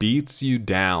beats you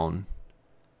down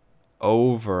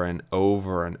over and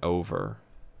over and over.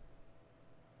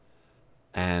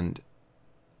 And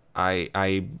I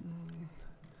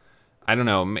don't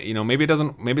know, maybe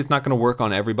it's not going to work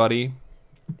on everybody.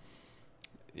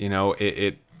 The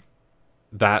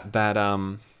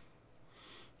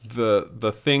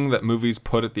thing that movies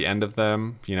put at the end of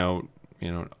them,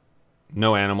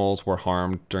 no animals were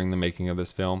harmed during the making of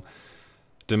this film.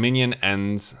 Dominion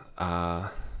ends,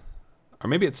 or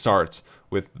maybe it starts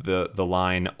with the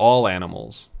line, all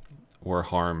animals were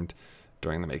harmed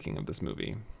during the making of this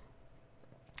movie.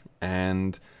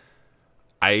 And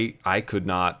I could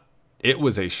not, it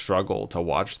was a struggle to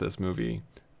watch this movie.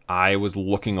 I was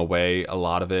looking away a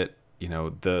lot of it.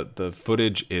 The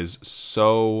footage is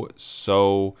so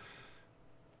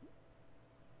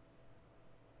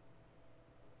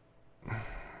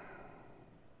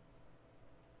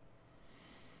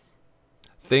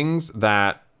things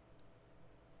that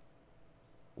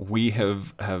we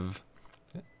have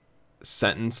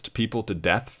sentenced people to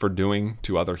death for doing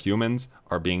to other humans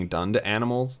are being done to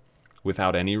animals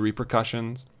without any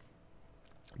repercussions.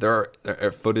 There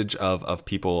are footage of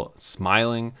people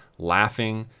smiling,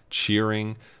 laughing,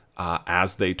 cheering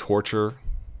as they torture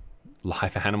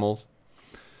live animals.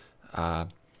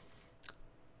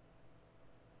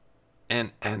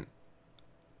 And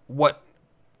what,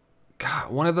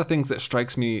 God, one of the things that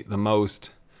strikes me the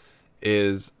most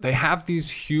is they have these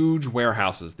huge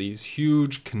warehouses, these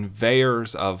huge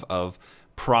conveyors of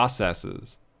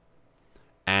processes.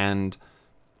 And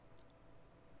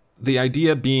the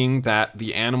idea being that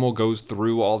the animal goes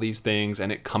through all these things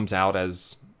and it comes out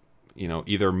as,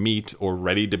 either meat or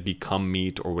ready to become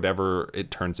meat or whatever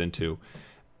it turns into.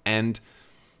 And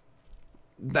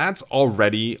that's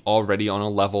already on a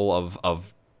level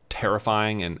of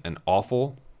terrifying and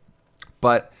awful.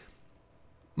 But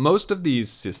most of these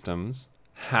systems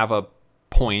have a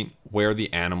point where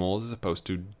the animal is supposed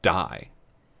to die.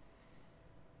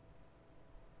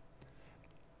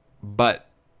 But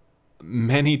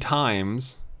many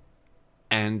times,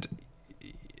 and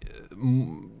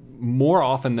more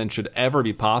often than should ever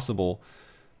be possible,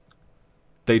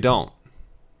 they don't.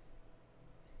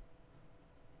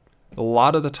 A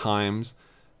lot of the times,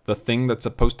 the thing that's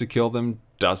supposed to kill them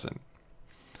doesn't,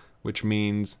 which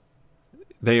means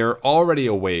they are already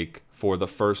awake for the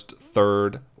first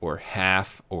third or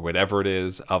half or whatever it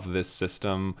is of this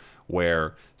system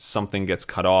where something gets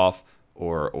cut off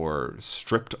or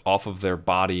stripped off of their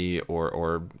body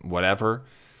or whatever,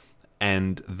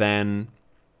 and then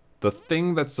the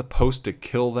thing that's supposed to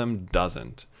kill them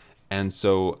doesn't. And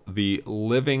so the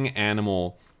living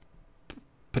animal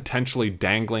potentially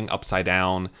dangling upside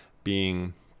down,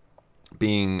 being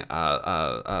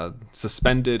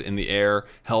suspended in the air,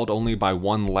 held only by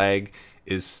one leg,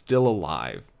 is still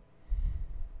alive.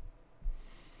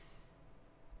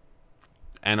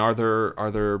 And are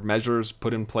there measures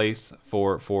put in place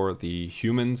for the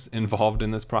humans involved in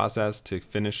this process to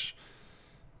finish,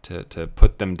 to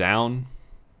put them down?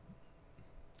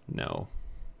 No.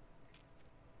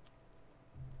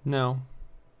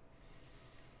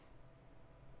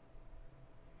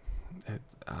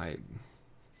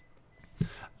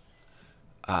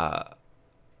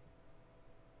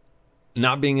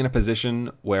 Not being in a position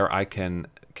where I can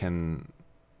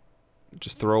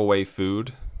just throw away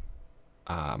food.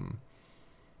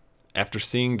 After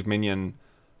seeing Dominion,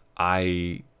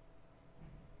 I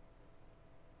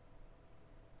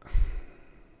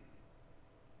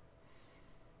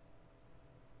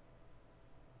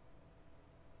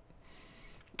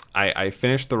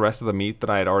finished the rest of the meat that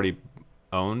I had already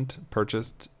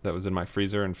purchased, that was in my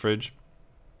freezer and fridge.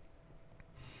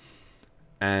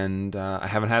 And I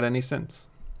haven't had any since.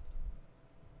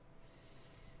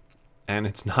 And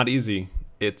it's not easy.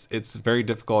 It's very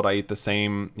difficult. I eat the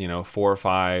same, 4 or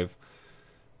 5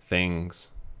 things,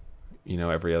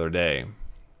 every other day,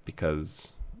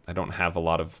 because I don't have a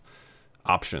lot of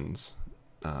options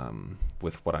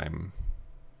with what I'm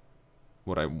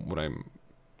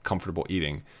comfortable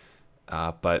eating.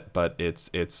 But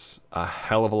it's a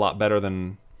hell of a lot better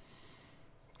than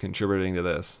contributing to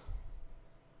this.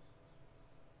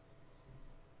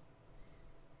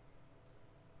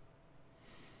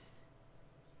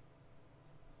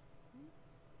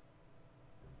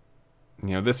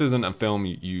 This isn't a film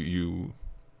you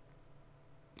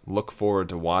look forward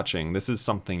to watching. This is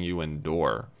something you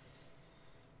endure.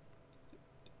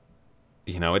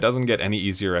 It doesn't get any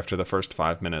easier after the first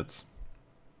 5 minutes.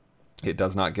 It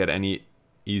does not get any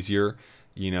easier,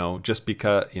 just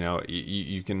because,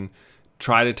 you can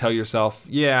try to tell yourself,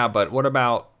 yeah, but what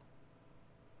about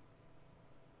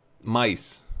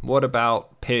mice? What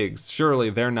about pigs?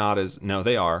 Surely they're not as... No,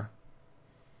 they are.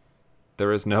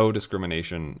 There is no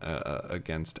discrimination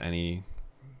against any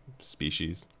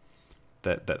species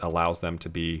that allows them to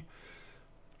be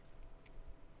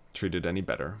treated any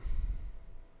better.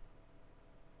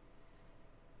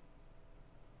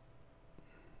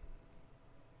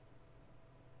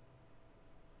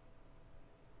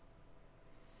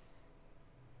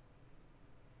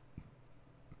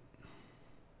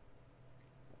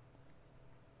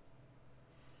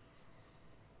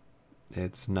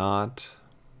 It's not...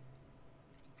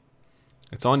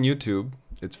 It's on YouTube.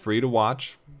 It's free to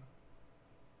watch.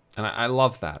 And I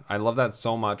love that. I love that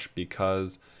so much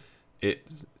because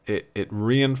it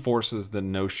reinforces the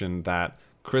notion that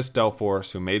Chris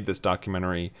Delforce, who made this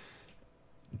documentary,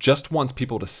 just wants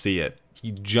people to see it.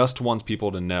 He just wants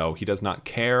people to know. He does not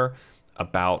care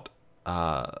about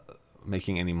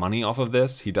making any money off of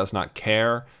this. He does not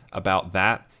care about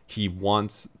that. He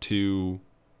wants it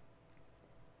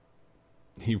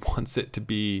to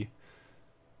be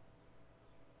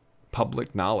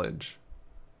public knowledge.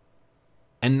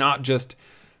 And not just...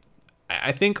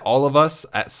 I think all of us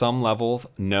at some level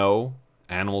know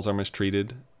animals are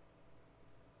mistreated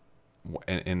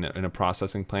in a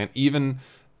processing plant. Even,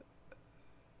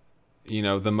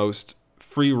 the most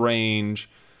free range,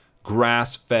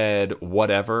 grass-fed,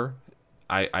 whatever,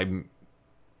 I'm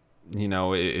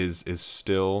is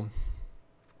still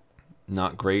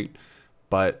not great.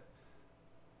 But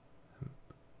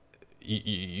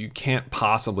you can't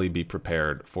possibly be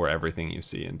prepared for everything you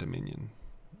see in Dominion.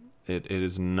 It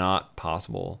is not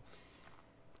possible.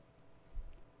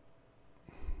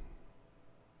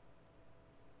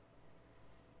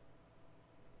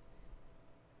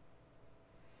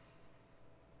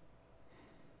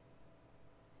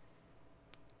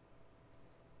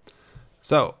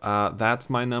 So that's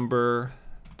my number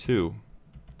 2,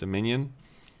 Dominion.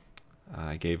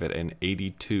 I gave it an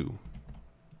 82.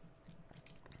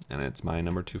 And it's my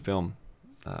number 2 film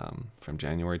from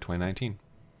January 2019.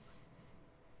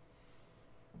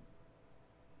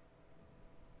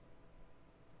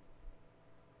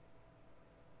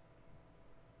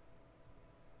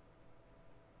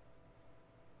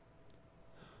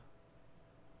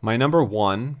 My number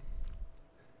 1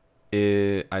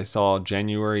 I saw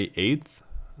January 8th,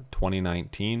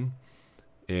 2019.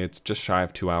 It's just shy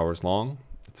of 2 hours long.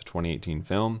 It's a 2018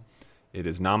 film. It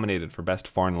is nominated for Best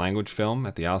Foreign Language Film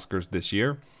at the Oscars this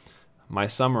year. My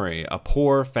summary: a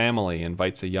poor family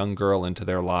invites a young girl into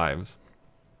their lives.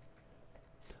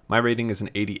 My rating is an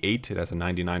 88. It has a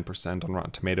 99% on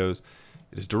Rotten Tomatoes.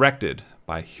 It is directed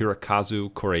by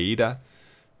Hirokazu Koreeda,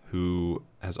 who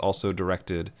has also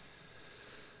directed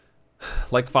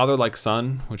Like Father, Like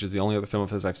Son, which is the only other film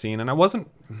of his I've seen. And I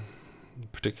wasn't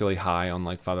particularly high on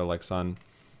Like Father, Like Son,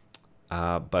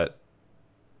 but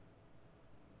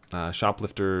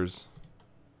Shoplifters,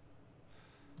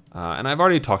 and I've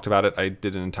already talked about it. I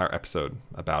did an entire episode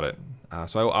about it,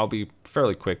 so I'll be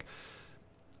fairly quick.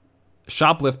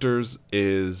 Shoplifters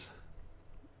is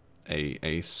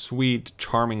a sweet,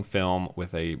 charming film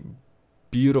with a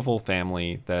beautiful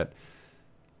family that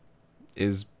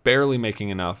is barely making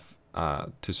enough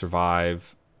to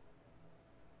survive,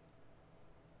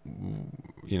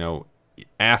 you know,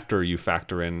 after you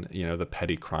factor in, you know, the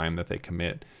petty crime that they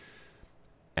commit.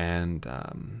 And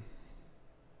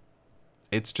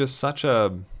it's just such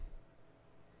a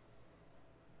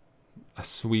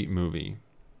sweet movie.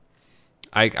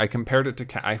 I compared it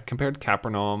to I compared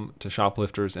Capernaum to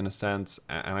Shoplifters in a sense,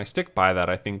 and I stick by that.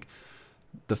 I think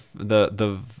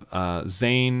the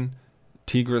Zane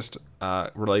Tigrist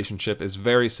relationship is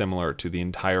very similar to the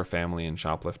entire family in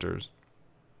Shoplifters,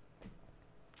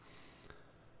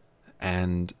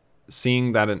 and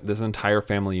seeing that this entire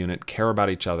family unit care about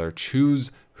each other, choose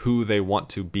who they want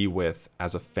to be with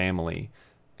as a family,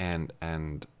 and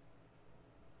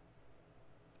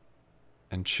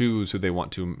choose who they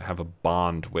want to have a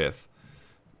bond with,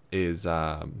 is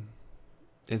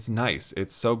nice.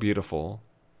 It's so beautiful,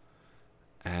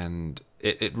 and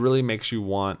it really makes you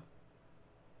want,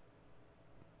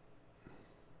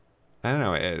 I don't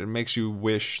know, it makes you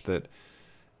wish that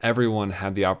everyone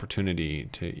had the opportunity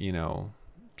to, you know,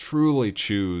 truly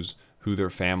choose who their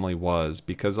family was,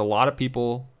 because a lot of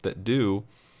people that do,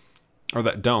 or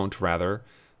that don't rather,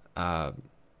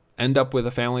 end up with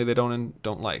a family they don't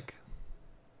like.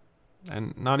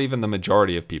 And not even the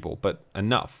majority of people, but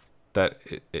enough that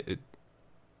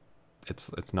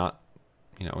it's not,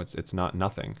 you know, it's not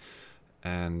nothing.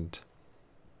 And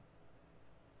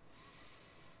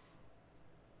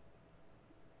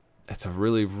it's a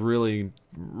really, really,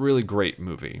 really great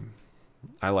movie.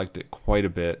 I liked it quite a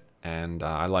bit, and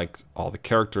I liked all the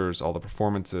characters, all the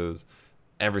performances,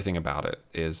 everything about it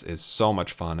is so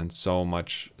much fun and so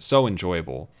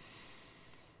enjoyable.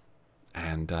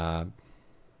 And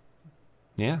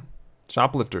yeah,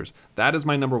 Shoplifters. That is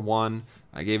my number one.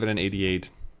 I gave it an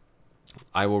 88.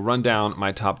 I will run down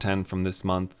my top 10 from this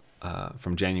month,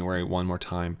 from January one more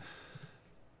time.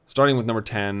 Starting with number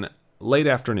 10, Late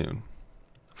Afternoon.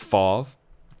 Fauve,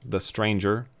 The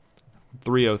Stranger,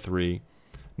 303,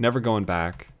 Never Going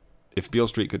Back, If Beale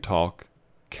Street Could Talk,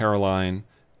 Caroline,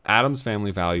 Addams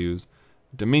Family Values,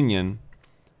 Dominion,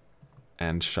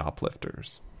 and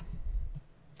Shoplifters.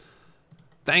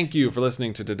 Thank you for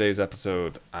listening to today's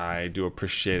episode. I do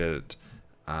appreciate it.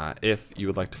 If you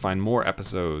would like to find more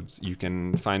episodes, you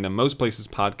can find them most places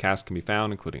podcasts can be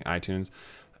found, including iTunes,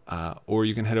 or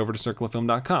you can head over to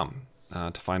circleoffilm.com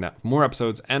to find out more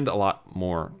episodes and a lot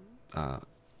more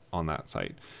on that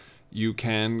site. You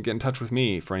can get in touch with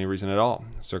me for any reason at all.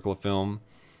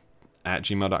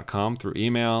 circleoffilm@gmail.com through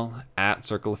email, at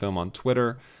circleoffilm on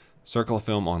Twitter,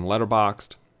 circleoffilm on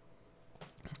Letterboxd,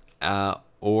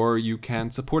 or you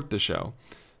can support the show.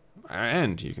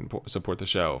 And you can support the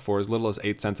show for as little as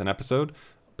 8 cents an episode,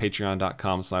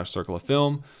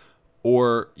 patreon.com/circleoffilm,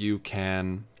 or you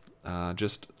can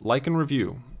just like and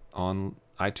review on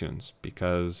iTunes,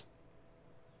 because,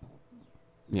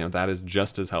 you know, that is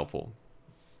just as helpful.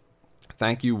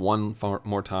 Thank you one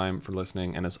more time for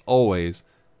listening, and as always,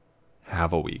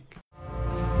 have a week.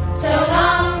 So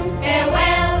long,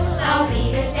 farewell, I'll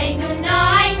be to say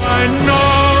goodnight. I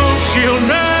know she'll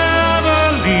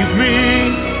never leave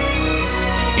me,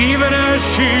 even as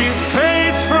she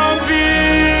fades from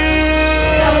view.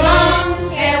 So long,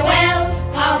 farewell,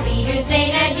 I'll be to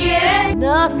say adieu.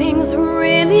 Nothing's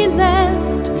really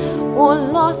left or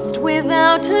lost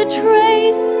without a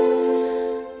trace.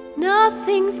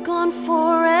 Nothing's gone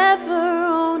forever,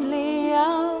 only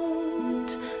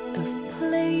out of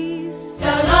place. So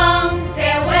long,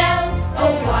 farewell,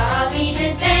 au revoir, I'll be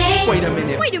to say. Wait a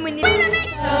minute.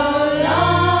 So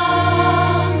long.